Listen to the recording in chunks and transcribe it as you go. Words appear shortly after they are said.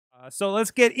So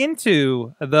let's get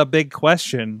into the big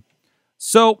question.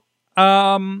 So,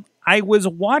 I was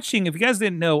watching, if you guys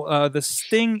didn't know, the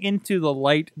Sting Into the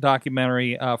Light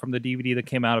documentary from the DVD that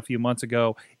came out a few months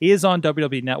ago is on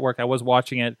WWE Network. I was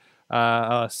watching it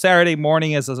Saturday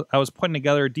morning as I was putting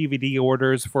together DVD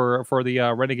orders for the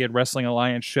Renegade Wrestling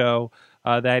Alliance show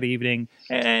that evening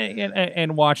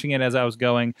and watching it as I was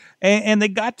going. And they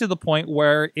got to the point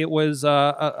where it was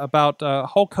about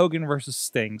Hulk Hogan versus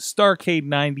Sting, Starrcade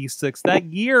 96, that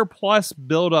year plus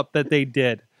build-up that they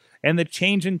did. And the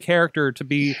change in character to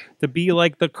be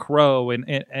like the Crow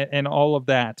and all of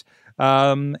that.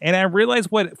 And I realized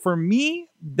for me,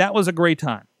 that was a great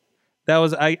time. That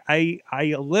was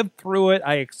I lived through it.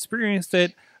 I experienced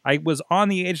it. I was on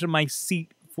the edge of my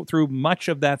seat through much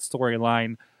of that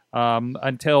storyline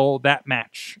until that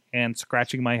match and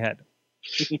scratching my head,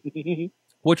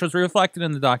 which was reflected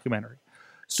in the documentary.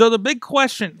 So the big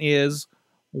question is,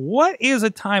 what is a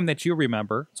time that you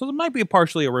remember? So there might be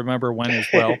partially a remember when as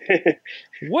well.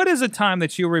 What is a time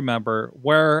that you remember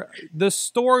where the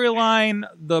storyline,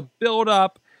 the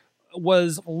build-up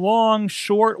was long,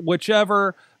 short,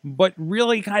 whichever, but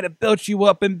really kind of built you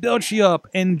up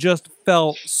and just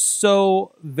felt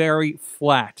so very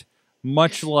flat,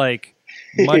 much like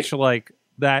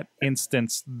that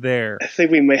instance there. I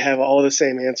think we may have all the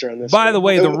same answer on this. By the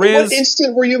way, the Riz... What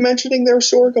instant were you mentioning there,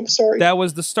 Sorg? I'm sorry. That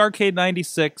was the Starrcade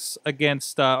 96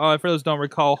 against, for those who don't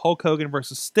recall, Hulk Hogan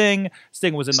versus Sting.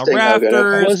 Sting was in the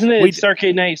rafters. Wasn't it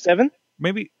Starrcade 97?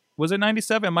 Maybe. Was it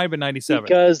 97? It might have been 97.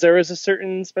 Because there was a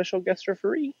certain special guest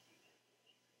referee.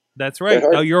 That's right.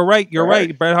 Oh, you're right. You're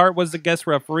right. Bret Hart was the guest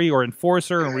referee or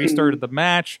enforcer and restarted the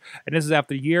match. And this is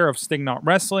after a year of Sting not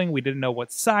wrestling. We didn't know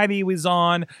what side he was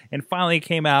on. And finally it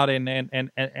came out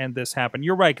and this happened.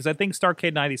 You're right, because I think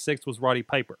Starrcade 96 was Roddy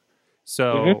Piper.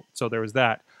 So so there was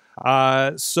that.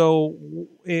 And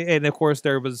of course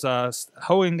there was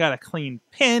Hogan got a clean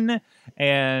pin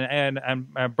and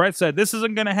Bret said this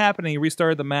isn't going to happen, and he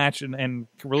restarted the match and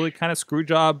really kind of screw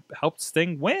job helped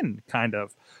Sting win, kind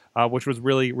of. Which was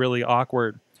really, really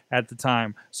awkward at the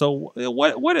time. So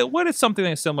what is something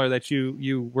that's similar that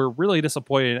you were really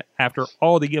disappointed after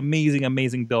all the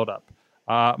amazing build-up?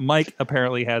 Mike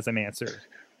apparently has an answer.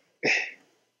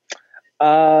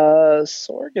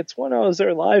 Sorg, it's one I was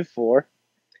there live for.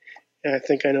 Yeah, I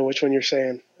think I know which one you're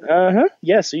saying.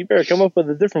 Yeah, so you better come up with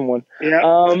a different one.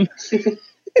 Yeah.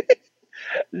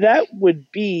 That would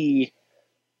be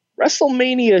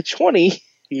WrestleMania 20.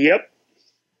 Yep.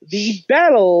 The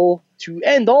battle to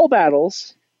end all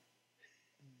battles,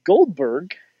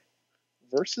 Goldberg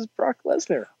versus Brock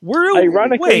Lesnar.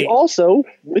 Ironically, also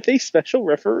with a special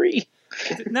referee.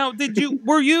 Now,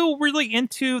 were you really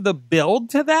into the build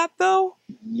to that, though?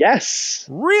 Yes.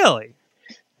 Really?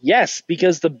 Yes,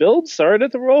 because the build started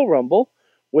at the Royal Rumble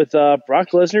with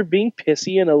Brock Lesnar being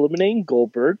pissy and eliminating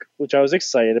Goldberg, which I was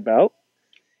excited about.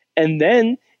 And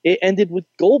then it ended with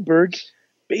Goldberg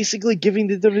basically giving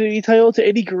the WWE title to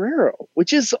Eddie Guerrero,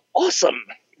 which is awesome.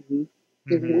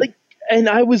 And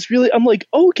I'm like,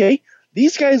 okay,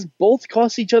 these guys both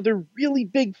cost each other really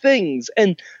big things,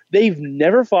 and they've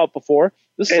never fought before.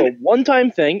 This is a one-time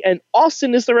thing, and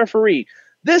Austin is the referee.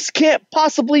 This can't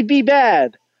possibly be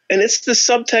bad. And it's the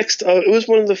subtext of, it was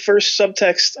one of the first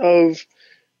subtext of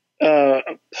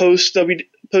post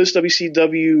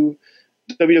WCW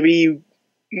WWE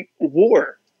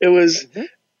war. It was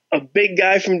a big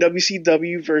guy from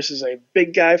WCW versus a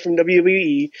big guy from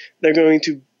WWE. They're going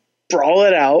to brawl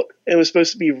it out. It was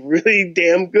supposed to be really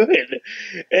damn good.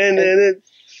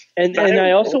 And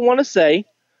I also want to say,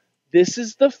 this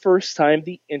is the first time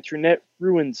the internet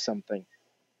ruined something.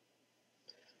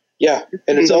 Yeah,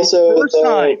 and it's also first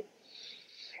time.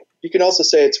 You can also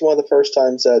say it's one of the first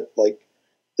times that like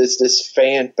this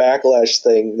fan backlash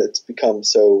thing that's become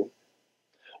so.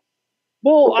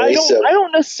 Well, I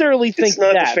don't necessarily think it's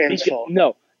not that. the fans' fault.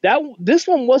 No, this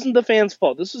one wasn't the fans'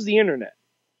 fault. This was the internet.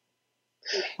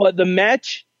 But the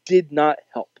match did not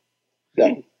help.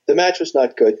 No, the match was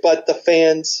not good. But the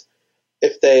fans,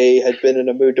 if they had been in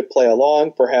a mood to play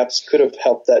along, perhaps could have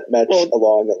helped that match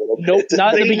along a little bit. Nope,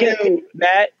 not in the beginning.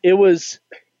 Matt, it was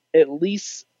at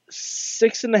least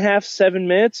 6.5, 7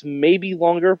 minutes, maybe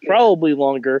longer, probably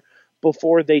longer,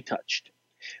 before they touched.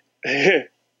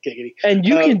 Giggity. And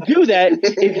you can do that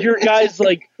if you're guys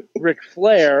like Ric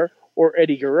Flair or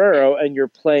Eddie Guerrero and you're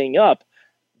playing up.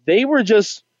 They were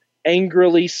just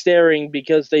angrily staring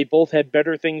because they both had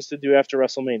better things to do after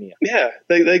WrestleMania. Yeah,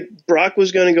 Brock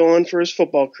was going to go on for his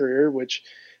football career, which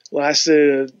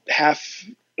lasted half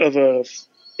of a...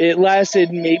 It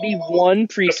lasted maybe one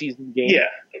preseason game. Yeah,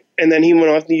 and then he went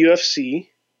off to the UFC.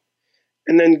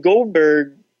 And then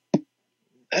Goldberg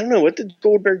I don't know, what did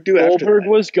Goldberg do after Goldberg that?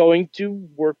 was going to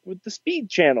work with the Speed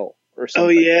Channel or Oh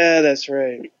something. yeah, that's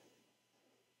right.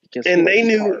 Because And they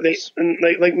he likes knew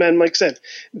cars. like Mad Mike said,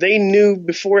 they knew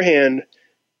beforehand,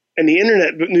 and the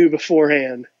internet knew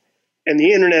beforehand, and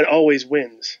the internet always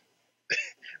wins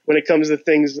when it comes to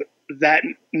things that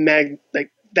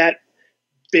that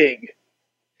big.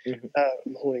 Mhm.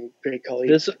 I'm holding great colleague.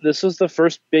 This was the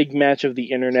first big match of the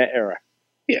internet era.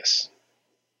 Yes,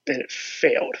 and it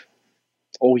failed.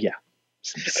 Oh yeah.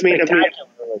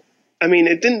 I mean,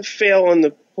 it didn't fail on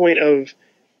the point of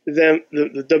them,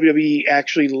 the WWE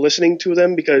actually listening to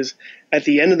them, because at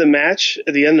the end of the match,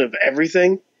 at the end of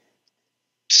everything,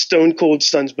 Stone Cold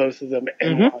stuns both of them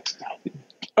and walks out.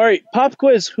 All right, pop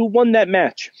quiz. Who won that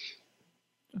match?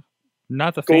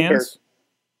 Not the Goldberg. fans.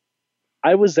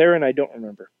 I was there and I don't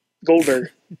remember. Goldberg.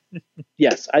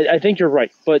 Yes, I think you're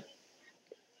right. But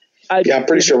Yeah, I'm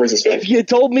pretty sure it was his if you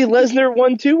told me Lesnar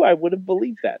won too, I would have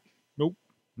believed that. Nope.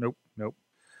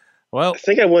 Well, I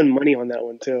think I won money on that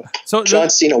one too. so John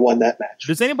Cena won that match.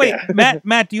 does anybody, Yeah.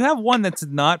 Matt, do you have one that's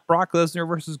not Brock Lesnar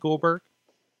versus Goldberg?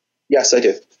 Yes, I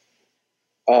do.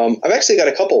 I've actually got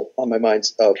a couple on my mind.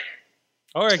 All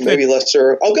right, Maybe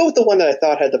lesser. I'll go with the one that I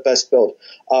thought had the best build.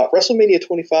 WrestleMania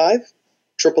 25,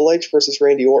 Triple H versus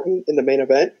Randy Orton in the main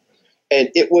event. And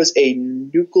it was a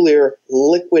nuclear,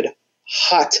 liquid,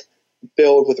 hot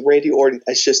build with Randy Orton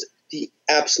as just the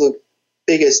absolute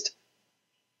biggest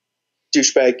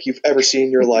douchebag you've ever seen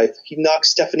in your life. He knocks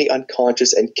Stephanie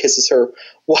unconscious and kisses her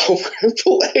while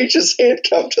Triple H is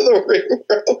handcuffed to the ring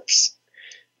ropes.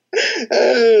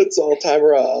 It's all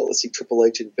timer. Let's see. Triple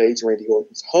H invades Randy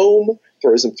Orton's home,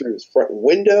 throws him through his front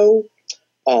window.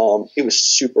 It was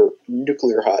super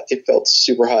nuclear hot. It felt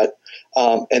super hot.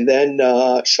 And then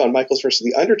Shawn Michaels versus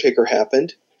The Undertaker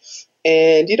happened.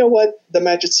 And you know what? The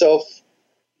match itself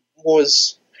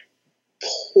was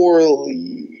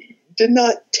did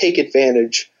not take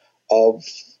advantage of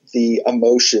the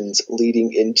emotions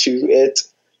leading into it.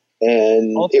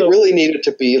 And Also, it really needed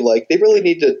to be like, they really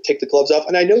need to take the gloves off.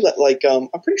 And I know that, like, I'm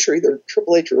pretty sure either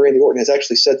Triple H or Randy Orton has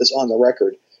actually said this on the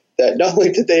record, that not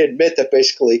only did they admit that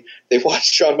basically they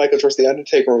watched Shawn Michaels versus The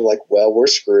Undertaker and were like, well, we're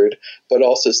screwed, but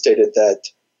also stated that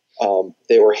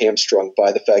they were hamstrung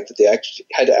by the fact that they actually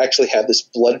had to actually have this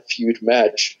blood feud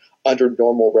match under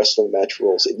normal wrestling match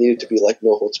rules. It needed to be like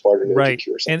no holds barred or no Right.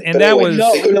 DQ or something. And but that anyway,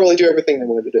 was- they couldn't really do everything they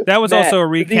wanted to do. That was Matt, also the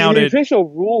recounted. official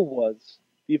rule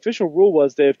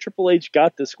was that if Triple H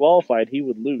got disqualified, he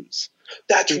would lose.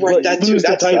 That's right. That too. Lose the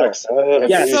That title. sucks.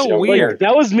 Yeah, so you know, weird. Like,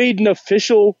 that was made an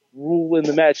official rule in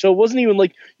the match. So it wasn't even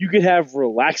like you could have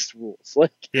relaxed rules.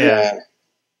 Like, Yeah.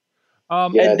 Yeah,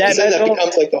 and that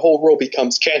becomes like the whole rule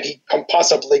becomes, can he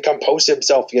possibly compose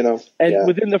himself, you know? and Yeah.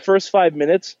 within the first 5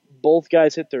 minutes, both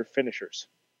guys hit their finishers.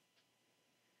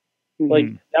 Like,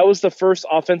 that was the first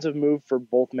offensive move for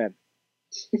both men.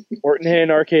 Orton hit an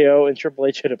RKO and Triple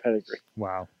H hit a pedigree.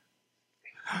 Wow.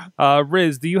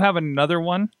 Riz, do you have another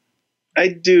one? I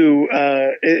do.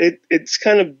 It's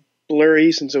kind of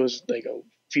blurry since it was like a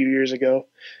few years ago.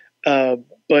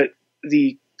 But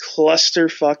the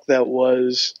clusterfuck that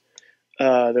was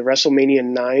the WrestleMania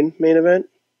 9 main event.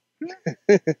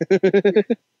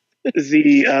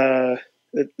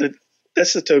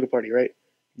 That's the Toga Party, right?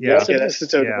 Yeah. Yeah, that's the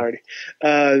Toga Yeah. Party.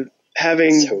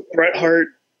 Having Bret Hart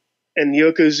and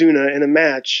Yokozuna in a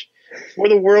match for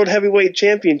the World Heavyweight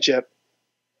Championship,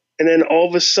 and then all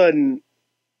of a sudden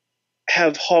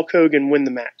have Hulk Hogan win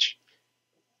the match.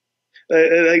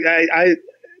 I've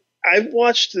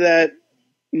watched that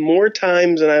more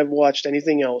times than I've watched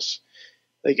anything else,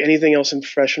 like anything else in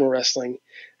professional wrestling,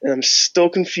 and I'm still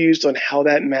confused on how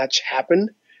that match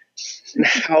happened and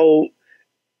how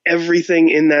everything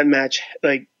in that match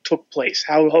like took place.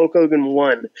 How Hulk Hogan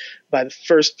won by the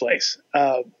first place.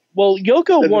 Well,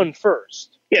 Yoko won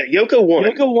first. Yeah, Yoko won.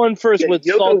 Yoko won first with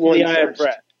Yoko Salt to won the Eye of first.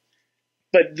 Bret.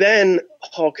 But then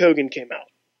Hulk Hogan came out.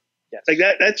 Yes. Like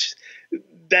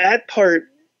that part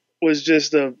was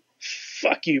just a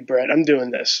fuck you, Brett. I'm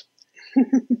doing this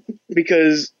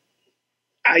because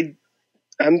I'm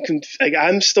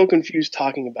still confused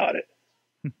talking about it.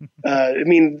 I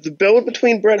mean, the build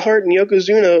between Bret Hart and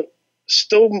Yokozuna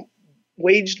still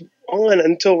waged on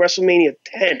until WrestleMania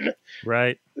 10,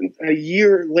 Right. a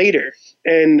year later,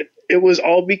 and it was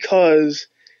all because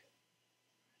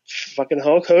fucking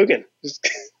Hulk Hogan.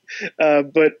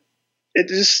 But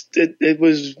it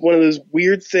was one of those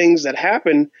weird things that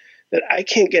happened that I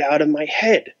can't get out of my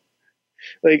head.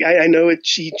 Like, I know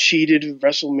he cheated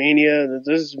WrestleMania.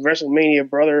 This is WrestleMania,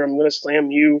 brother. I'm going to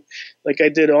slam you like I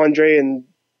did Andre in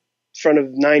front of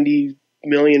 90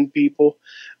 million people.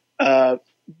 But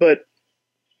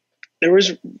there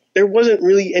wasn't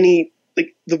really any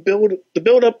like the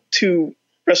build up to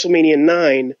WrestleMania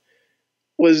 9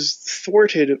 was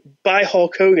thwarted by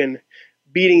Hulk Hogan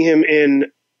beating him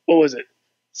in, what was it,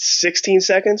 16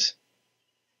 seconds?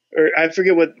 Or I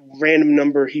forget what random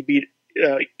number he beat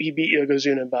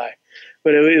Yokozuna by,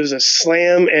 but it was a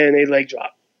slam and a leg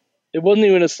drop. It wasn't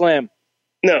even a slam.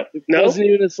 No, It wasn't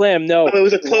even a slam. No, it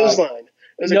was a clothesline.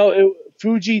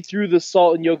 Fuji threw the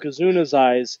salt in Yokozuna's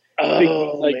eyes. Big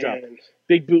boot leg drop.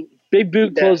 Big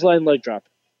boot clothesline leg drop.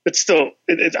 But still,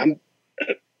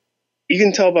 you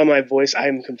can tell by my voice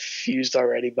I'm confused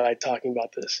already by talking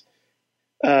about this.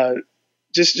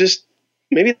 Just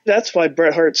maybe that's why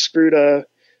Bret Hart screwed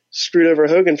over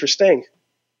Hogan for Sting.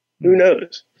 Who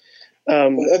knows?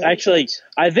 Actually,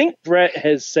 I think Bret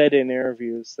has said in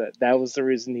interviews that was the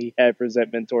reason he had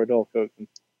resentment toward Hulk Hogan.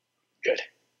 Good.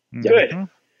 Mm-hmm. Good.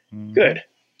 Mm-hmm. Good.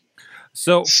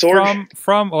 So from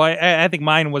well, I think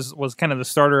mine was kind of the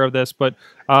starter of this, but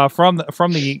from the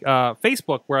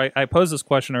Facebook where I posed this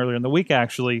question earlier in the week,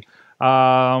 actually,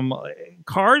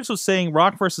 Cards was saying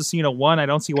Rock versus Cena won. I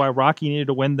don't see why Rocky needed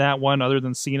to win that one other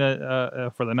than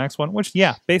Cena for the next one, which,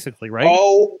 yeah, basically, right?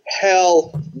 Oh,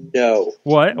 hell no.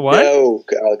 What? No,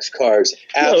 Alex Cards.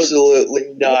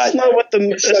 Absolutely not. That's not what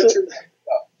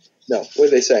No, what are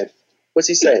they saying? What's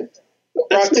he saying?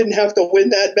 Rock didn't have to win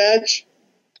that match?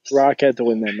 Rock had to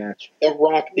win that match. The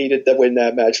Rock needed to win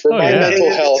that match. For my mental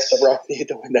health, The Rock needed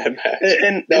to win that match.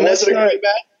 And was a great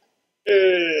match.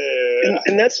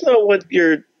 And that's not what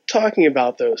you're talking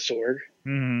about, though, Sorg.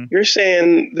 Mm-hmm. You're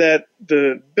saying that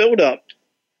the build-up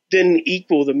didn't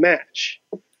equal the match,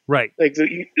 right? Like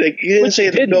you didn't say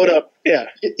the build-up. Yeah.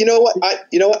 You know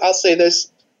what? I'll say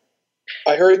this.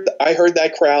 I heard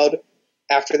that crowd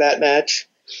after that match.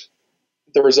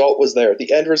 The result was there.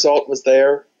 The end result was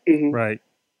there. Mm-hmm. Right.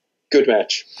 Good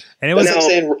match. And it was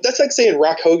that's like saying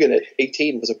Rock Hogan at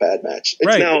 18 was a bad match.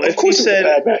 Right. Now, of course, it was a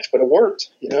bad match, but it worked.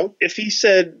 You know, if he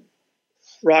said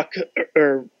Rock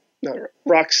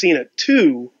Cena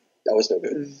 2, that was no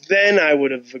good. Then I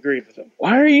would have agreed with him.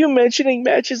 Why are you mentioning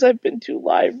matches I've been to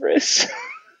live, Riz?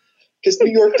 Because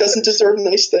New York doesn't deserve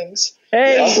nice things.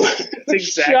 Hey, that's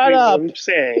exactly shut up. what I'm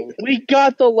saying. We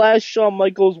got the last Shawn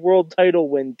Michaels world title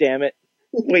win. Damn it!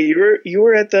 Wait, you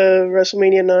were at the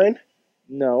WrestleMania 9?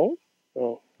 No.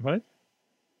 Oh, what?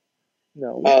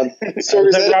 No. So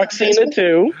is that Rock Cena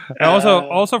too?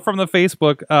 Also from the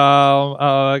Facebook,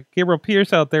 Gabriel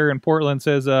Pierce out there in Portland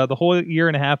says the whole year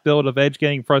and a half build of Edge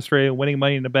getting frustrated, winning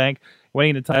Money in the Bank,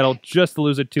 winning the title, just to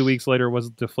lose it 2 weeks later was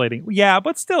deflating. Yeah,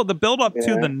 but still, the build up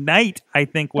to the night, I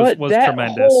think, was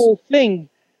tremendous. That whole thing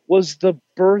was the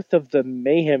birth of the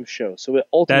Mayhem show, so it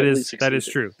ultimately succeeded. That is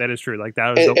true. That is true. Like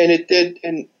that was, and it did.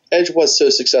 And Edge was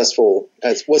successful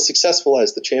as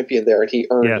the champion there, and he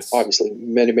earned obviously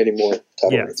many more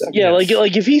title wins. Yeah, like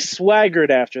if he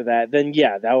swaggered after that, then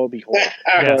that would be horrible.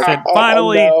 Yes, and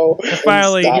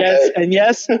finally,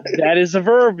 yes, that is a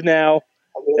verb now.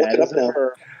 I'm gonna look it up now.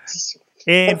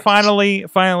 And finally,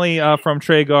 from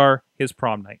Tragar, his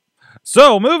prom night.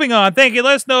 So, moving on. Thank you.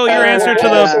 Let us know your answer to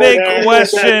the big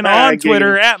question on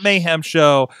Twitter at Mayhem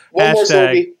Show. One more,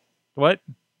 Sorgy. What?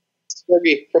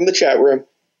 Sorgy from the chat room.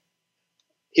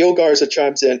 Heel Garza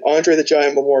chimes in. Andre the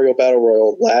Giant Memorial Battle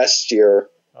Royal last year.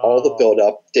 All the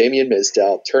build-up. Damian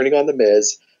Mizdow turning on the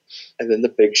Miz, and then the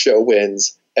Big Show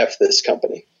wins. F this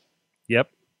company. Yep.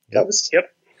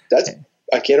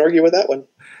 I can't argue with that one.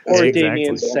 Or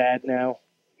Damian's sad now.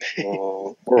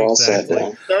 Oh, we're all sad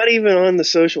now. Not even on the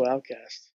Social Outcast.